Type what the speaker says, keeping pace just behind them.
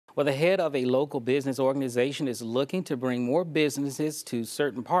Well, the head of a local business organization is looking to bring more businesses to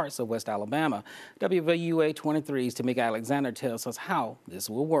certain parts of West Alabama. WVUA 23's Tamika Alexander tells us how this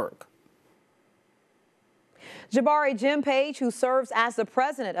will work. Jabari Jim Page, who serves as the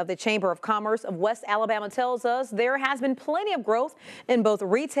president of the Chamber of Commerce of West Alabama, tells us there has been plenty of growth in both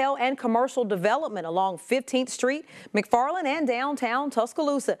retail and commercial development along 15th Street, McFarland, and downtown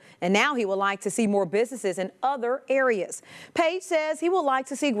Tuscaloosa. And now he would like to see more businesses in other areas. Page says he would like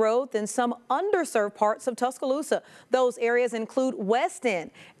to see growth in some underserved parts of Tuscaloosa. Those areas include West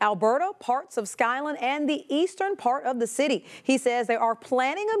End, Alberta, parts of Skyland, and the eastern part of the city. He says they are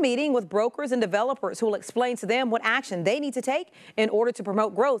planning a meeting with brokers and developers who will explain to them what action they need to take in order to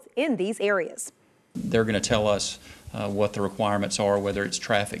promote growth in these areas. They're going to tell us what the requirements are, whether it's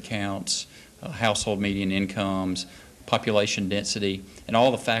traffic counts, household median incomes, population density, and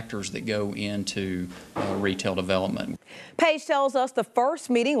all the factors that go into retail development. Page tells us the first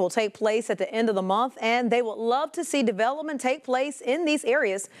meeting will take place at the end of the month, and they would love to see development take place in these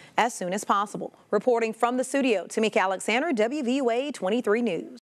areas as soon as possible. Reporting from the studio, Tamika Alexander, WVUA 23 News.